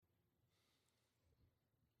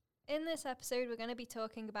In this episode, we're going to be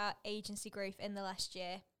talking about agency growth in the last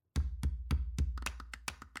year.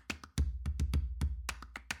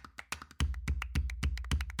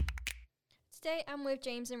 Today I'm with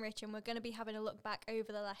James and Rich, and we're going to be having a look back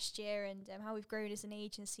over the last year and how we've grown as an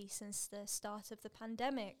agency since the start of the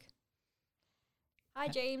pandemic. Hi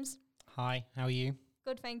James. Hi, how are you?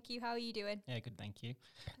 Good, thank you. How are you doing? Yeah, good, thank you.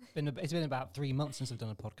 It's been about 3 months since I've done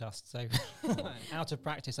a podcast, so out of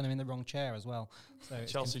practice, and I'm in the wrong chair as well. So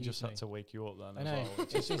Chelsea just had to wake you up then. I know.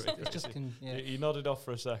 As well, You nodded off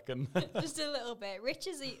for a second. Just a little bit.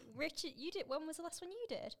 Richard, you did. When was the last one you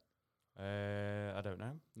did? I don't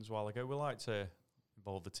know. It was a while ago. We like to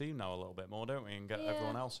involve the team now a little bit more, don't we? And get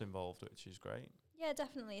everyone else involved, which is great. Yeah,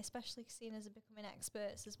 definitely. Especially seeing as becoming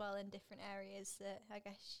experts as well in different areas that I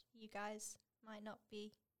guess you guys might not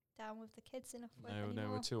be down with the kids enough with anymore.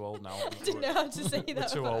 No, we're too old now. I didn't know how to say that. We're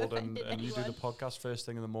too old, and you do the podcast first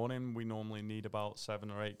thing in the morning. We normally need about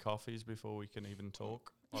 7 or 8 coffees before we can even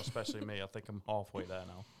talk. Well, especially me. I think I'm halfway there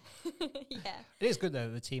now. Yeah. It is good,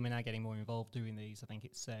 though, the team are now getting more involved doing these. I think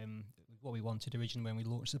it's what we wanted originally when we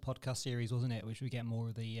launched the podcast series, wasn't it? Which we get more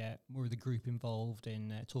of the group involved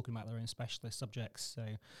in talking about their own specialist subjects. So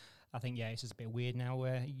I think, it's just a bit weird now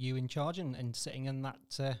you in charge and sitting in that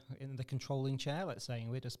in the controlling chair, let's say, and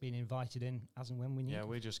we're just being invited in as and when we need. Yeah,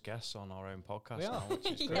 we're just guests on our own podcast we now, which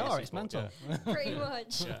is crazy. We are, it's mental. Yeah. Pretty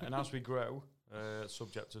much. Yeah, and as we grow,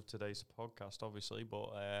 subject of today's podcast, obviously,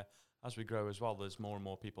 but as we grow as well, there's more and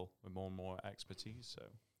more people with more and more expertise. So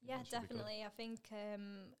yeah, definitely. I think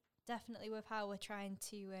definitely with how we're trying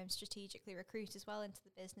to strategically recruit as well into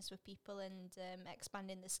the business with people and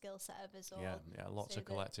expanding the skill set of us all. Yeah, lots of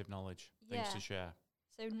collective knowledge, things to share.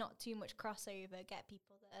 So not too much crossover. Get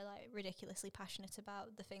people that are like ridiculously passionate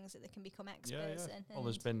about the things that they can become experts in. Well,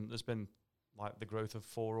 there's been like the growth of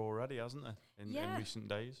 4 already, hasn't there, in recent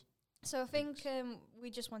days? So I think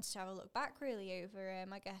we just wanted to have a look back really over,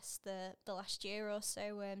 I guess, the last year or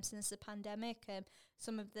so since the pandemic,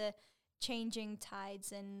 some of the changing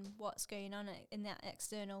tides and what's going on in that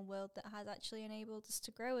external world that has actually enabled us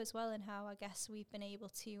to grow as well, and how I guess we've been able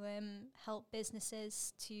to help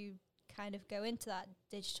businesses to kind of go into that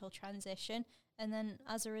digital transition and then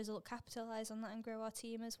as a result capitalise on that and grow our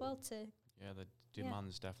team as well to... Yeah, the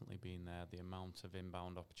demand's definitely been there. The amount of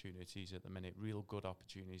inbound opportunities at the minute, real good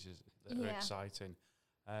opportunities that are exciting.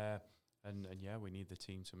 And we need the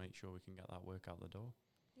team to make sure we can get that work out the door.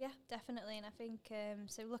 Yeah, definitely. And I think,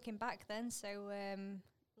 so looking back then,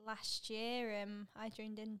 last year, I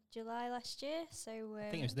joined in July last year. So I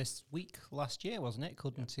think it was this week last year, wasn't it?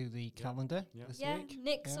 According to the calendar this week.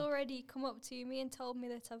 Nick's already come up to me and told me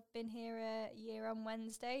that I've been here a year on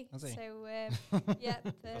Wednesday. Has he? So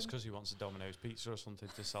that's because he wants a Domino's pizza or something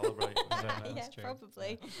to celebrate. Yeah,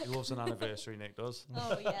 probably. He loves an anniversary, Nick does.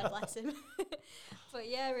 Oh yeah, bless him. But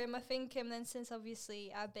yeah, I think then since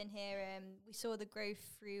obviously I've been here, we saw the growth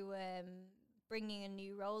through bringing a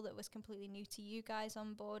new role that was completely new to you guys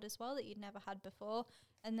on board as well, that you'd never had before.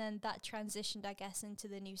 And then that transitioned, I guess, into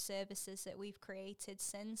the new services that we've created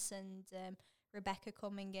since, and Rebecca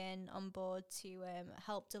coming in on board to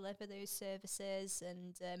help deliver those services,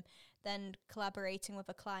 and then collaborating with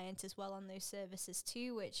a client as well on those services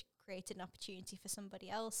too, which created an opportunity for somebody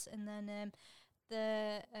else. And then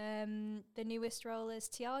the newest role is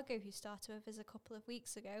Tiago, who started with us a couple of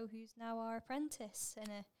weeks ago, who's now our apprentice.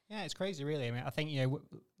 Yeah, it's crazy, really. I mean, I think,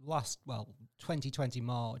 2020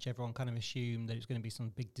 March, everyone kind of assumed that it was going to be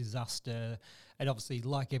some big disaster. And obviously,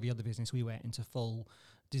 like every other business, we went into full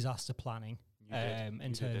disaster planning. You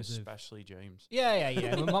did especially James. Yeah.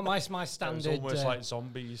 my standard... It was almost like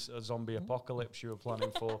a zombie apocalypse you were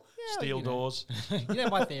planning for. Steel doors.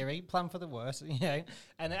 My theory, plan for the worst, And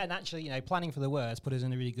actually, planning for the worst put us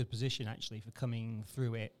in a really good position, actually, for coming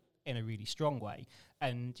through it in a really strong way.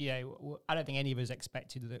 And, I don't think any of us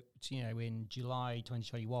expected that, in July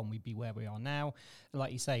 2021, we'd be where we are now. And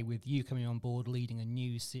like you say, with you coming on board, leading a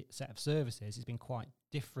new set of services, it's been quite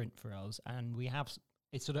different for us. And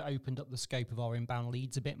it's sort of opened up the scope of our inbound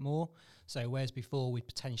leads a bit more. So whereas before we'd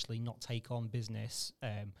potentially not take on business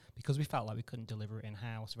because we felt like we couldn't deliver it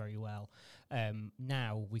in-house very well,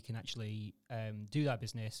 now we can actually do that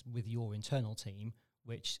business with your internal team,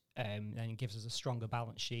 which then gives us a stronger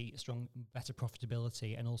balance sheet, better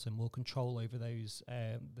profitability, and also more control over those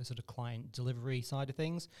the sort of client delivery side of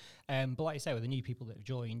things. But like I say, with the new people that have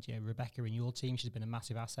joined, Rebecca in your team, she's been a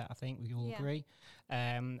massive asset, I think we all agree.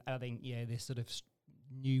 And I think this sort of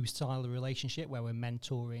new style of relationship where we're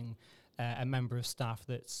mentoring a member of staff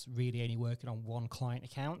that's really only working on one client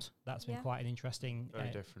account. That's been quite an interesting, very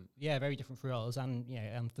different. Yeah, very different for us, and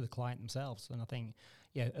and for the client themselves. And I think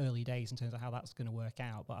early days in terms of how that's going to work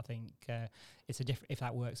out. But I think it's a different. If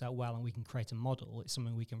that works out well, and we can create a model, it's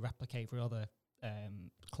something we can replicate for other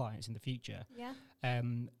clients in the future. Yeah.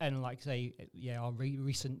 And like I say, our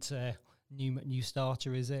recent new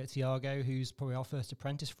starter is Tiago, who's probably our first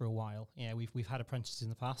apprentice for a while. We've had apprentices in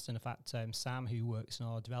the past, and in fact, Sam, who works in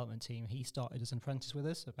our development team, he started as an apprentice with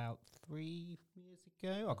us about 3 years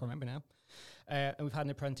ago. I can't remember now. And we've had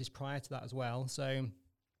an apprentice prior to that as well. So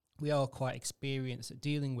we are quite experienced at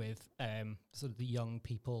dealing with sort of the young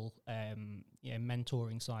people,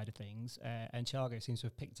 mentoring side of things. And Tiago seems to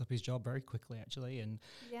have picked up his job very quickly, actually. And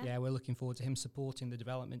we're looking forward to him supporting the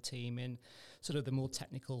development team in sort of the more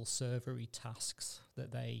technical servery tasks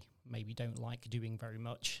that they maybe don't like doing very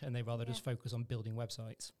much, and they rather just focus on building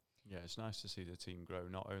websites. Yeah, it's nice to see the team grow.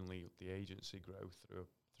 Not only the agency grow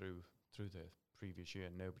through the previous year.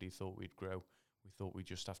 Nobody thought we'd grow. We thought we'd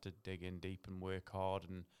just have to dig in deep and work hard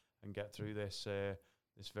and get through this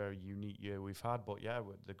this very unique year we've had. But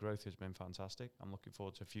the growth has been fantastic. I'm looking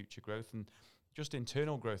forward to future growth and just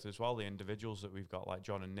internal growth as well. The individuals that we've got, like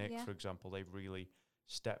John and Nick, for example, they've really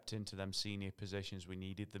stepped into them senior positions we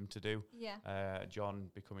needed them to do. John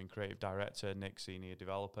becoming creative director, Nick senior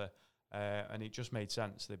developer, and it just made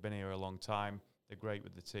sense. They've been here a long time. They're great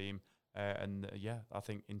with the team. I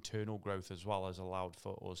think internal growth as well has allowed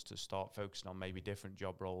for us to start focusing on maybe different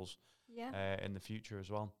job roles in the future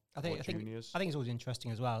as well. I think it's always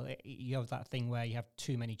interesting as well. You have that thing where you have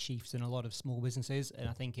too many chiefs in a lot of small businesses, and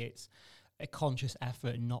I think it's a conscious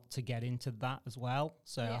effort not to get into that as well.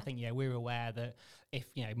 So I think we're aware that if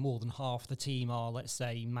more than half the team are, let's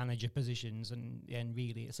say, manager positions, and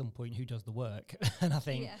really at some point who does the work, and I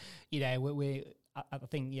think I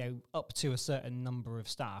think up to a certain number of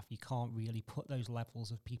staff, you can't really put those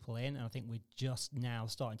levels of people in, and I think we're just now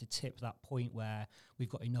starting to tip that point where we've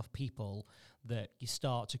got enough people that you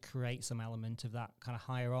start to create some element of that kind of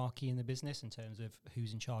hierarchy in the business in terms of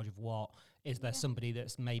who's in charge of what. Is there somebody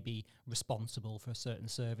that's maybe responsible for a certain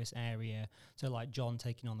service area? So like John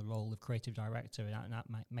taking on the role of creative director, and that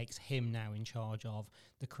makes him now in charge of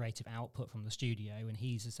the creative output from the studio, and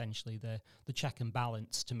he's essentially the check and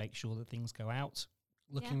balance to make sure that things go out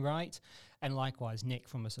looking right. And likewise, Nick,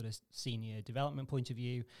 from a sort of senior development point of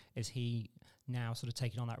view, is he now sort of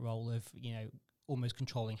taking on that role of, almost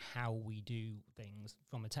controlling how we do things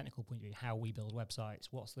from a technical point of view, how we build websites,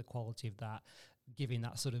 what's the quality of that, giving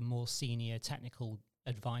that sort of more senior technical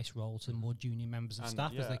advice role to more junior members of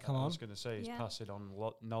staff as they come on. I was going to say, he's passing on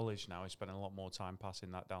knowledge now. He's spending a lot more time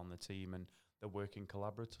passing that down the team, and they're working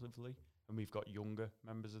collaboratively. And we've got younger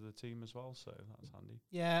members of the team as well, so that's handy.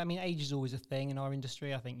 Yeah, I mean, age is always a thing in our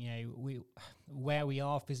industry. I think, where we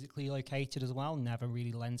are physically located as well never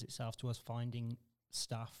really lends itself to us finding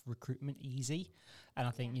staff recruitment easy. And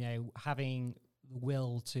I think, having the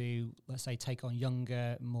will to, let's say, take on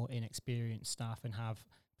younger, more inexperienced staff and have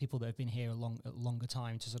people that have been here a longer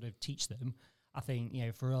time to sort of teach them, I think,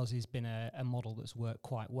 for us has been a model that's worked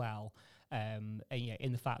quite well. And,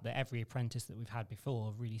 in the fact that every apprentice that we've had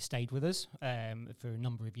before have really stayed with us for a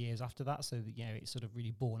number of years after that. So that, it's sort of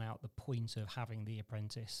really borne out the point of having the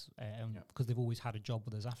apprentice because they've always had a job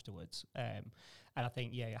with us afterwards. And I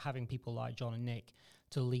think, having people like John and Nick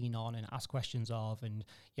to lean on and ask questions of, and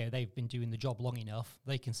they've been doing the job long enough,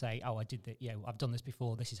 they can say, oh, I did that, I've done this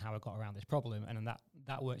before, this is how I got around this problem. And then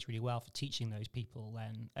that works really well for teaching those people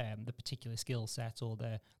then the particular skill set or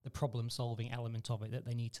the problem solving element of it that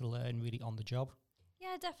they need to learn really on the job.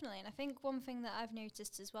 Yeah, definitely. And I think one thing that I've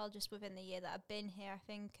noticed as well, just within the year that I've been here, I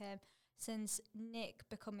think since Nick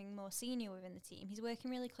becoming more senior within the team, he's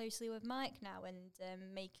working really closely with Mike now and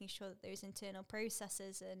making sure that those internal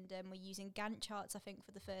processes, and we're using Gantt charts, I think,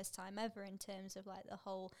 for the first time ever in terms of like the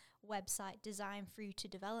whole website design through to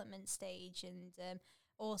development stage, and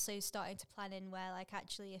also starting to plan in where, like,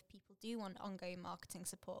 actually if people do want ongoing marketing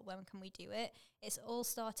support, when can we do it? It's all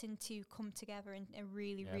starting to come together in a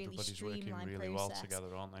really streamlined working really process. Well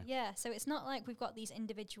together, aren't they? Yeah, so it's not like we've got these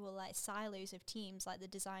individual like silos of teams, like the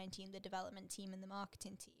design team, the development team, and the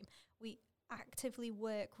marketing team. We actively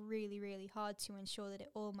work really hard to ensure that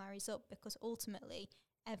it all marries up, because ultimately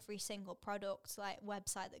every single product, like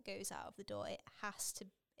website that goes out of the door, it has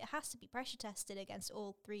to be pressure tested against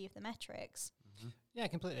all three of the metrics. Yeah,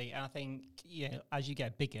 completely. And I think, as you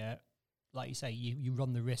get bigger, like you say, you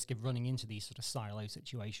run the risk of running into these sort of silo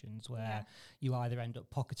situations where you either end up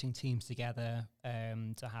pocketing teams together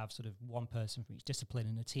to have sort of one person from each discipline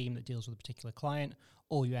in a team that deals with a particular client,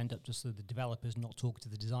 or you end up just the developers not talking to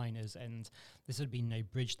the designers, and there's sort of been no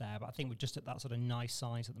bridge there. But I think we're just at that sort of nice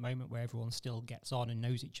size at the moment where everyone still gets on and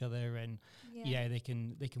knows each other, and they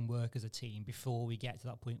can work as a team before we get to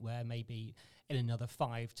that point where maybe in another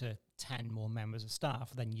 5 to 10 more members of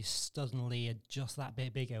staff, then you suddenly are just that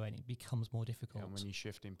bit bigger and it becomes more difficult. And when you're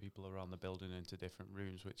shifting people around the building into different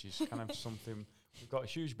rooms, which is kind of something, we've got a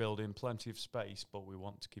huge building, plenty of space, but we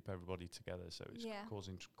want to keep everybody together, so it's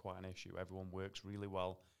causing quite an issue. Everyone works really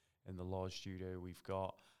well in the large studio we've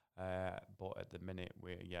got, but at the minute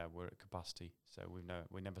we're at capacity, so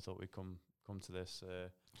we never thought we'd come to this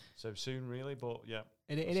so soon, really. But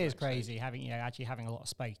it is crazy having actually having a lot of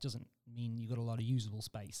space doesn't mean you've got a lot of usable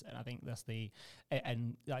space, and I think that's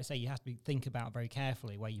and like I say, you have to think about very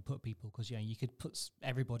carefully where you put people, because you could put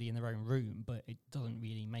everybody in their own room, but it doesn't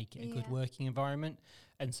really make it a good working environment.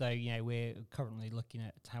 And so we're currently looking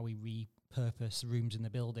at how we repurpose rooms in the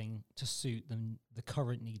building to suit the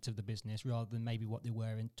current needs of the business, rather than maybe what they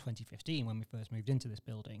were in 2015 when we first moved into this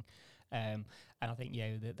building. And I think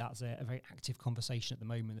that's a very active conversation at the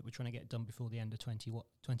moment that we're trying to get done before the end of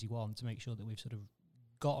 2021 to make sure that we've sort of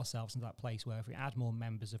got ourselves into that place where if we add more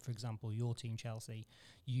members of, for example, your team, Chelsea,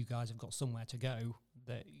 you guys have got somewhere to go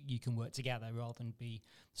that you can work together rather than be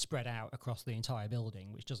spread out across the entire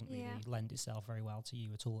building, which doesn't really lend itself very well to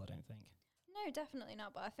you at all, I don't think. No, definitely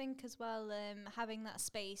not. But I think as well, having that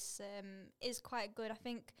space is quite good. I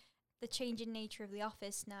think the changing nature of the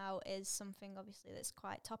office now is something obviously that's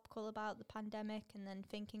quite topical about the pandemic, and then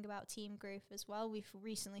thinking about team growth as well. We've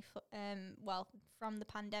recently, from the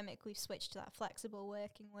pandemic, we've switched to that flexible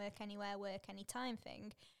working, work anywhere, work anytime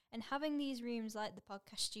thing. And having these rooms like the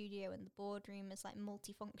podcast studio and the boardroom as like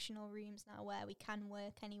multifunctional rooms now where we can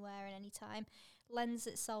work anywhere and anytime lends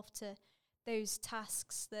itself to those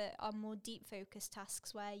tasks that are more deep focused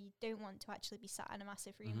tasks where you don't want to actually be sat in a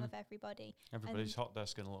massive room with everybody. Everybody's hot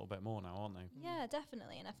desking a little bit more now, aren't they? Yeah,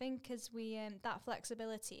 definitely. And I think as we that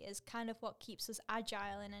flexibility is kind of what keeps us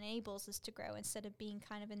agile and enables us to grow, instead of being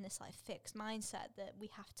kind of in this like fixed mindset that we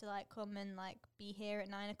have to like come and like be here at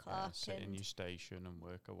 9 o'clock. Sit in your station and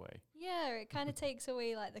work away. Yeah, it kind of takes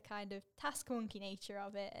away like the kind of task monkey nature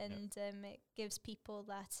of it, and it gives people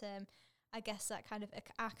that I guess that kind of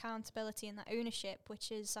accountability and that ownership,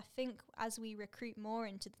 which is, I think, as we recruit more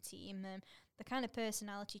into the team, the kind of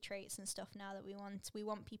personality traits and stuff now that we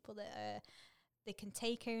want people that they can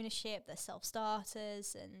take ownership, they're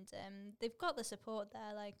self-starters, and they've got the support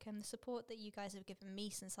there. Like the support that you guys have given me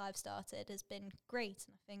since I've started has been great,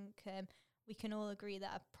 and I think we can all agree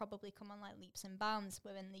that I've probably come on like leaps and bounds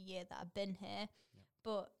within the year that I've been here.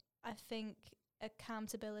 But I think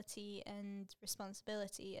accountability and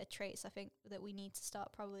responsibility are traits I think that we need to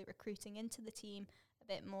start probably recruiting into the team a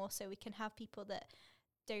bit more, so we can have people that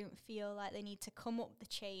don't feel like they need to come up the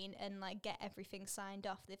chain and like get everything signed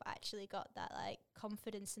off. They've actually got that like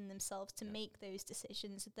confidence in themselves to make those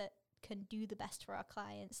decisions that can do the best for our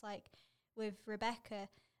clients. Like with Rebecca,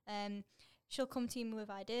 she'll come to me with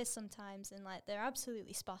ideas sometimes and like they're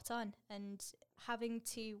absolutely spot on, and having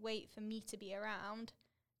to wait for me to be around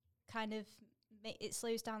kind of it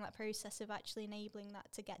slows down that process of actually enabling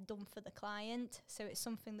that to get done for the client. So it's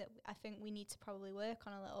something that I think we need to probably work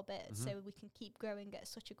on a little bit so we can keep growing at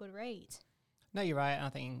such a good rate. No, you're right. I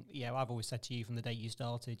think, I've always said to you from the day you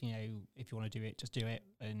started, if you want to do it, just do it.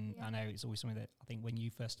 And I know it's always something that I think when you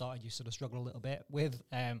first started, you sort of struggled a little bit with.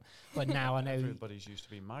 But now I know everybody's used to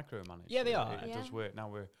be micromanaged. Yeah, they are. It does work. Now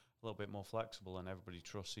we're a little bit more flexible and everybody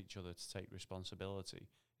trusts each other to take responsibility.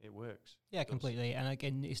 It works. Yeah, completely. And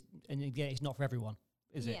again, it's not for everyone,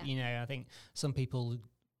 is it? I think some people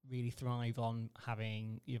really thrive on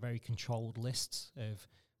having very controlled lists of,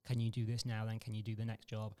 can you do this now, then can you do the next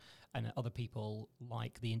job? And other people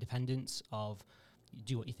like the independence of, you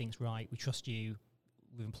do what you think's right, we trust you,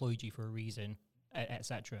 we've employed you for a reason,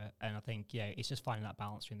 etc. And I think, it's just finding that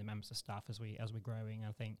balance between the members of staff as we're growing.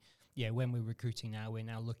 I think, when we're recruiting now, we're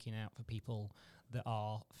now looking out for people that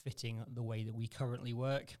are fitting the way that we currently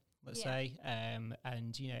work, let's say. And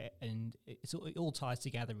it all ties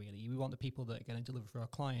together, really. We want the people that are going to deliver for our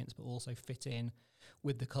clients, but also fit in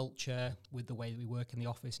with the culture, with the way that we work in the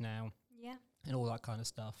office now. Yeah. And all that kind of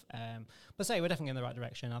stuff. But we're definitely in the right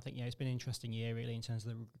direction. I think, it's been an interesting year, really, in terms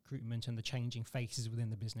of the recruitment and the changing faces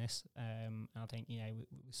within the business. And I think, we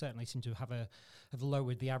certainly seem to have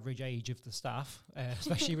lowered the average age of the staff,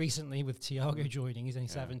 especially recently with Tiago joining. He's only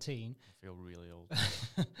 17. I feel really old.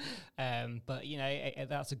 But,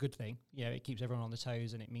 that's a good thing. It keeps everyone on the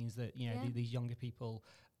toes, and it means that, these younger people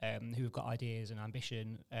who have got ideas and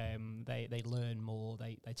ambition, they learn more,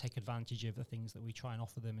 they take advantage of the things that we try and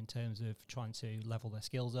offer them in terms of trying to level their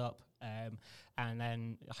skills up, and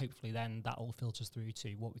then hopefully then that all filters through to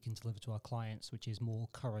what we can deliver to our clients, which is more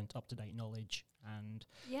current, up-to-date knowledge and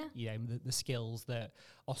the skills that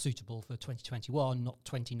are suitable for 2021, not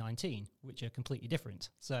 2019, which are completely different.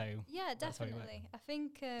 So yeah, definitely. I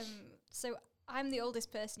think so. I'm the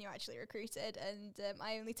oldest person you actually recruited, and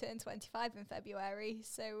I only turned 25 in February.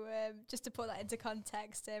 So just to put that into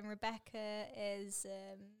context, Rebecca is,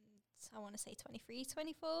 I want to say 23,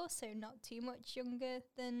 24, so not too much younger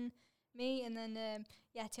than me. And then,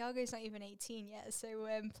 Tiago's not even 18 yet, so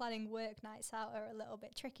planning work nights out are a little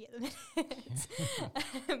bit tricky at the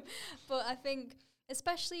minute. But I think,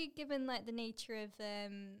 especially given like the nature of,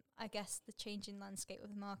 I guess, the changing landscape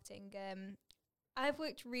of marketing, I've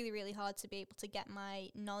worked really, really hard to be able to get my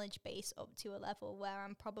knowledge base up to a level where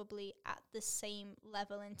I'm probably at the same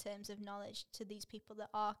level in terms of knowledge to these people that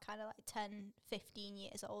are kind of like 10, 15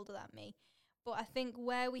 years older than me. But I think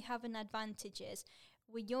where we have an advantage is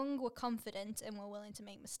we're young, we're confident, and we're willing to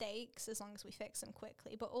make mistakes as long as we fix them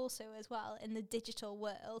quickly. But also as well, in the digital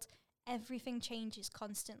world, everything changes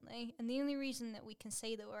constantly, and the only reason that we can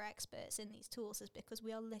say that we're experts in these tools is because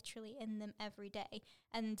we are literally in them every day.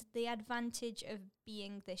 And the advantage of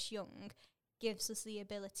being this young gives us the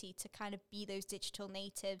ability to kind of be those digital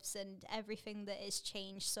natives, and everything that is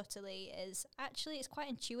changed subtly is actually, it's quite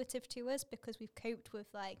intuitive to us because we've coped with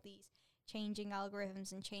like these changing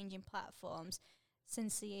algorithms and changing platforms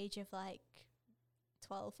since the age of like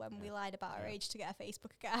 12 when we lied about our age to get a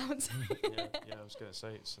Facebook account. I was going to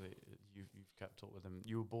say, so you've kept up with them.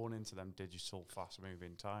 You were born into them digital,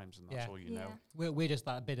 fast-moving times, and that's all you know. We're just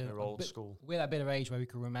that bit of old school. We're that bit of age where we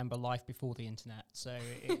can remember life before the internet. So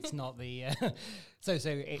it's not the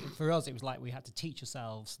for us, it was like we had to teach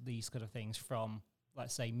ourselves these kind of things from,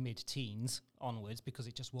 let's say, mid-teens onwards, because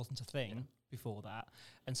it just wasn't a thing before that.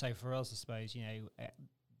 And so for us, I suppose,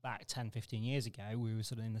 back 10, 15 years ago, we were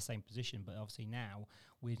sort of in the same position, but obviously now,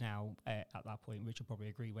 we're at that point, Rich will probably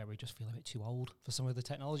agree, where we just feel a bit too old for some of the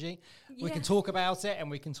technology. Yeah. We can talk about it, and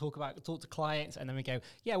we can talk to clients, and then we go,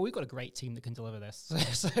 yeah, we've got a great team that can deliver this.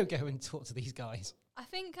 So go and talk to these guys. I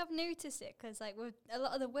think I've noticed it because like with a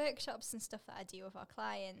lot of the workshops and stuff that I do with our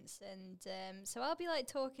clients, and so I'll be like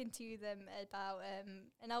talking to them about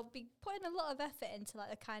and I'll be putting a lot of effort into like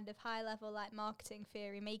the kind of high level like marketing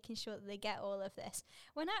theory, making sure that they get all of this,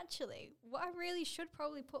 when actually what I really should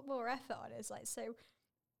probably put more effort on is like, so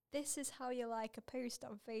this is how you like a post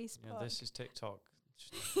on Facebook. Yeah, this is TikTok.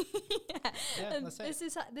 And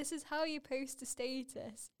this is how you post a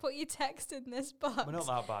status. Put your text in this box. We're not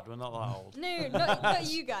that bad. We're not that old. No,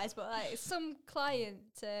 not you guys, but like some client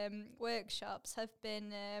workshops have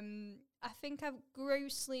been. I think I've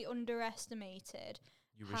grossly underestimated.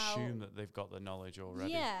 You assume that they've got the knowledge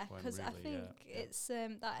already. Yeah, because really, I think it's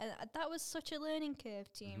that was such a learning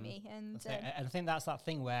curve to me, and I think that's that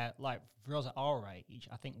thing where, like, for us at our age,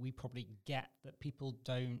 I think we probably get that people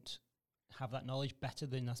don't have that knowledge better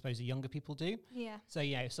than, I suppose, the younger people do. Yeah. So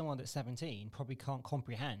someone that's 17 probably can't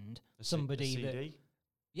comprehend somebody the that. CD?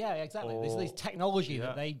 Yeah, exactly. There's this technology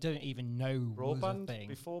that they don't even know was a thing.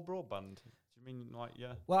 Before broadband. Do you mean like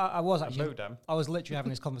Well, I was actually. Modem. I was literally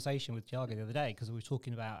having this conversation with Tiago the other day because we were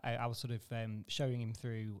talking about. I was sort of showing him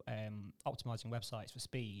through optimizing websites for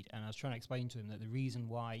speed, and I was trying to explain to him that the reason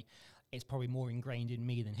why it's probably more ingrained in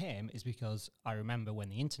me than him is because I remember when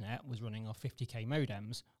the internet was running off 50k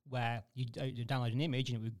modems, where you download an image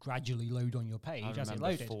and it would gradually load on your page as it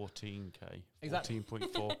loaded. 14k, exactly.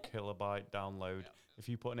 14.4 kilobyte download. If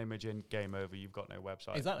you put an image in, game over, you've got no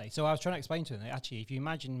website. Exactly. So I was trying to explain to him that actually, if you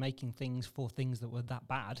imagine making things for things that were that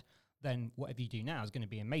bad, then whatever you do now is going to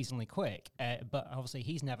be amazingly quick. But obviously,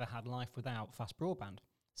 he's never had life without fast broadband.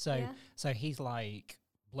 So he's like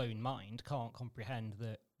blown mind, can't comprehend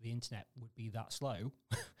that the internet would be that slow.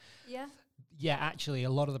 Yeah, actually, a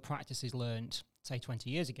lot of the practices learnt, say, 20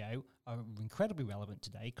 years ago are incredibly relevant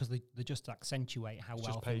today because they just accentuate how it's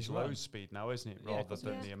well just things page run. load speed now, isn't it? Rather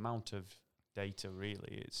than the amount of data,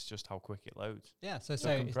 really. It's just how quick it loads. Yeah, so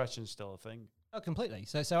compression's still a thing. Oh, completely.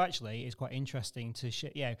 So actually, it's quite interesting to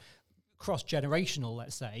cross-generational,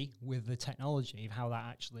 let's say, with the technology of how that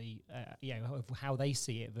actually, of how they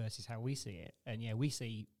see it versus how we see it. And we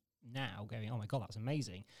see now going, oh my God, that's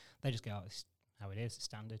amazing. They just go, oh, it's how it is, it's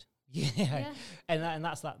standard. And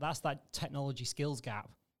that's that technology skills gap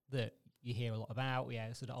that you hear a lot about.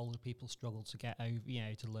 Sort of older people struggle to get over,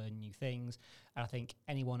 to learn new things. And I think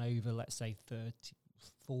anyone over, let's say 30,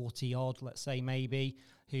 40 odd, let's say maybe,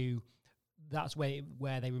 who that's where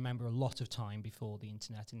they remember a lot of time before the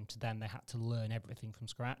internet, and to them they had to learn everything from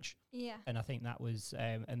scratch. Yeah. And I think that was,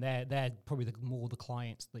 and they're probably more the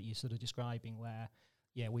clients that you're sort of describing, where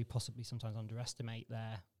we possibly sometimes underestimate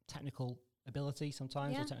their technical ability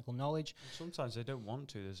sometimes, or technical knowledge. And sometimes they don't want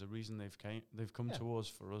to. There's a reason they've come to us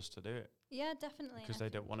for us to do it. Yeah, definitely. Because they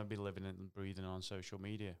don't want to be living and breathing on social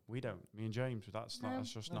media. We don't. Me and James, that's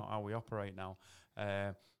just not how we operate now.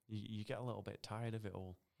 You get a little bit tired of it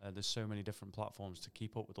all. There's so many different platforms. To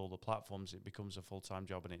keep up with all the platforms, it becomes a full-time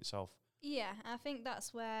job in itself. Yeah, I think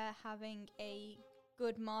that's where having a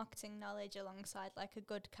good marketing knowledge alongside like a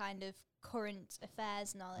good kind of current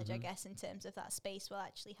affairs knowledge, I guess, in terms of that space will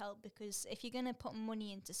actually help. Because if you're going to put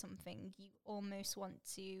money into something, you almost want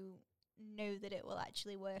to know that it will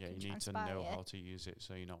actually work. Yeah, and you need to transpire know how to use it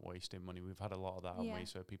so you're not wasting money. We've had a lot of that, haven't we?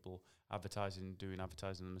 So people doing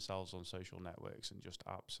advertising themselves on social networks and just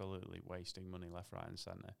absolutely wasting money left, right and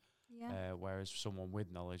centre. Yeah. Whereas someone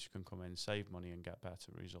with knowledge can come in, save money and get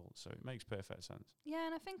better results. So it makes perfect sense. Yeah,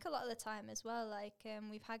 and I think a lot of the time as well, like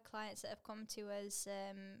we've had clients that have come to us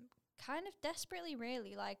kind of desperately,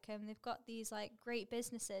 really. Like they've got these like great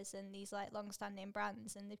businesses and these like long-standing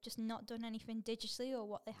brands, and they've just not done anything digitally, or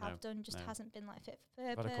what they have done just hasn't been like fit for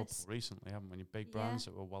purpose. We've had a couple recently, haven't we? Big brands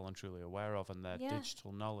that we're well and truly aware of, and their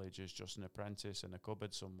digital knowledge is just an apprentice in a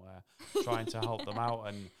cupboard somewhere trying to help them out,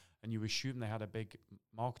 and you assume they had a big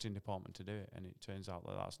marketing department to do it, and it turns out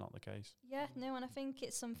that that's not the case. Yeah, no, and I think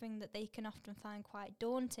it's something that they can often find quite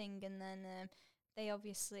daunting, and then they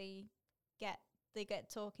obviously get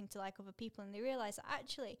talking to like other people, and they realise that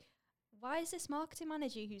actually, why is this marketing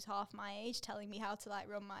manager who's half my age telling me how to like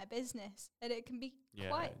run my business? And it can be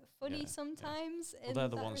quite funny sometimes. Well, they're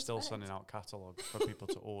the ones still sending out catalogues for people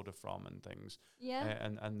to order from and things. Yeah.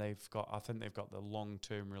 And I think they've got the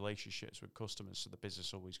long-term relationships with customers, so the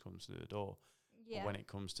business always comes through the door. Yeah. But when it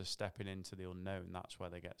comes to stepping into the unknown, that's where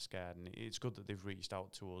they get scared. And it's good that they've reached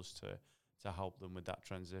out to us to help them with that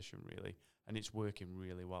transition, really. And it's working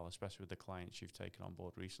really well, especially with the clients you've taken on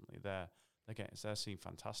board recently. They're seeing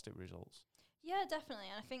fantastic results. Yeah, definitely.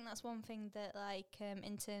 And I think that's one thing that, like,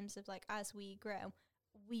 in terms of, like, as we grow,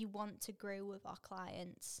 we want to grow with our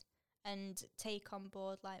clients and take on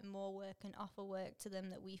board, like, more work and offer work to them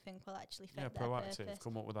that we think will actually fit their proactive, purpose.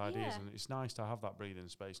 come up with ideas. And it's nice to have that breathing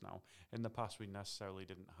space now. In the past, we necessarily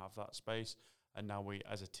didn't have that space. And now we,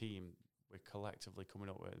 as a team, we're collectively coming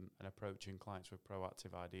up with and approaching clients with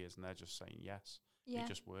proactive ideas, and they're just saying yes. It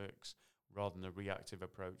just works, rather than a reactive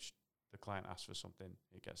approach. The client asks for something,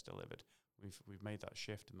 it gets delivered. We've made that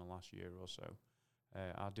shift in the last year or so.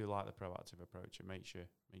 I do like the proactive approach. It makes you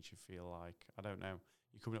feel like, I don't know,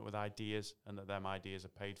 you're coming up with ideas, and that them ideas are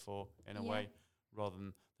paid for in a way, rather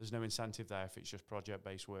than there's no incentive there if it's just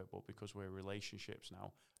project-based work. But because we're relationships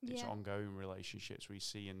now, it's ongoing relationships. We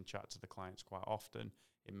see and chat to the clients quite often.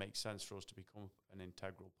 It makes sense for us to become an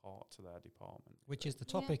integral part to their department. Which is the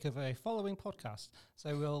topic of a following podcast. So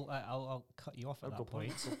I'll cut you off at that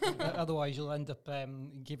point. Otherwise, you'll end up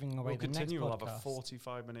giving away the next podcast. We'll have a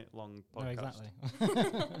 45-minute long podcast. No,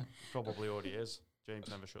 exactly. Probably already is. James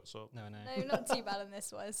never shuts up. No, not too bad on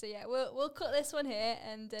this one. So yeah, we'll cut this one here,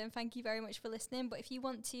 and thank you very much for listening. But if you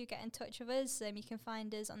want to get in touch with us, you can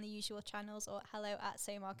find us on the usual channels or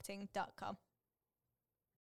hello@somarketing.com.